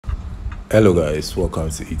Hello guys, welcome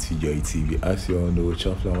to ETJ TV. As you all know,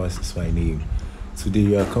 Chopflowers is my name. Today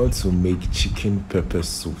we are going to make chicken pepper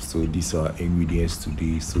soup. So these are ingredients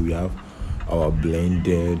today. So we have our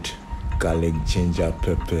blended garlic, ginger,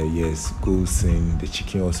 pepper. Yes, goes in. The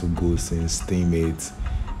chicken also goes in. Steam it.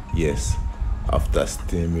 Yes. After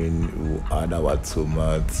steaming, we'll add our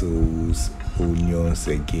tomatoes, onions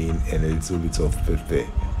again, and a little bit of pepper.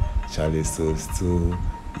 Charlie sauce too.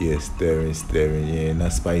 Yes, stirring, yeah,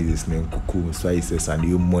 not spices, name cuckoo, spices, and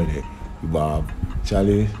you money. But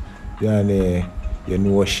Charlie, you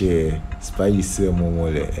know what share spices more.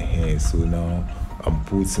 So now I'm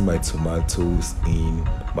putting my tomatoes in,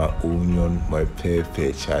 my onion, my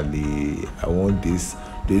pepper, Charlie. I want this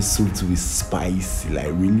soup to be spicy,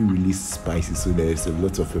 like really spicy. So there's a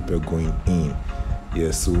lot of pepper going in.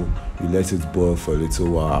 Yeah, so you let it boil for a little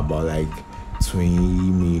while, about like 20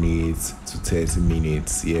 minutes to 30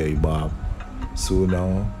 minutes. Yeah, Bob. So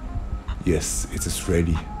now, yes, it is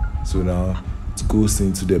ready. So now it goes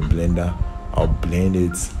into the blender. I'll blend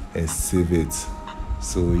it and save it.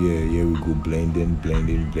 So yeah, here we go, blending.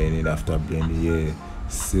 After blending, yeah,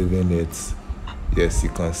 saving it. Yes, you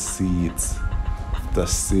can see it. After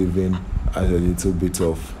saving, add a little bit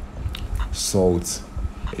of salt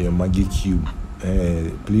and your Maggi cube.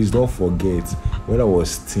 Please don't forget, when I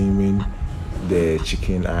was steaming the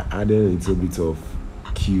chicken, I added a little bit of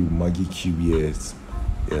Maggi cube. Yes,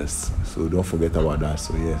 so don't forget about that.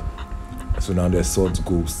 So yeah, so now the salt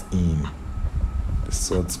goes in.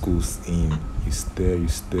 You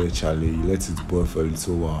stir, Charlie. You let it boil for a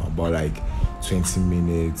little while, about like 20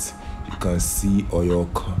 minutes. You can see oil.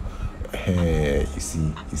 You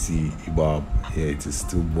see, Bob. Yeah, it is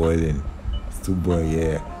still boiling.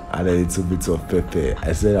 Yeah. Add a little bit of pepper.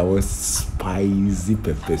 I said I want spicy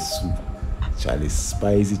pepper soup. Charlie,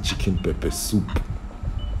 spicy chicken pepper soup.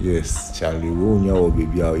 Yes, Charlie. Oh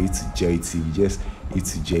baby, I'll eat JTV. Just eat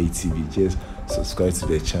JTV. Just subscribe to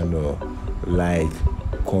the channel, like,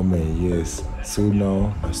 comment. Yes. So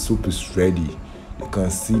now my soup is ready. You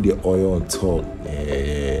can see the oil on top.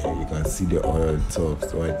 Yeah, you can see the oil on top.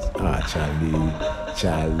 So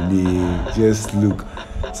Charlie, just look.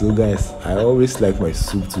 So guys, I always like my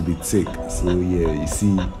soup to be thick. So yeah, you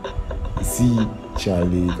see,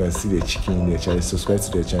 Charlie, you can see the chicken there. Charlie, subscribe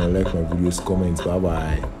to the channel, like my videos, comment. Bye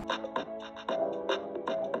bye.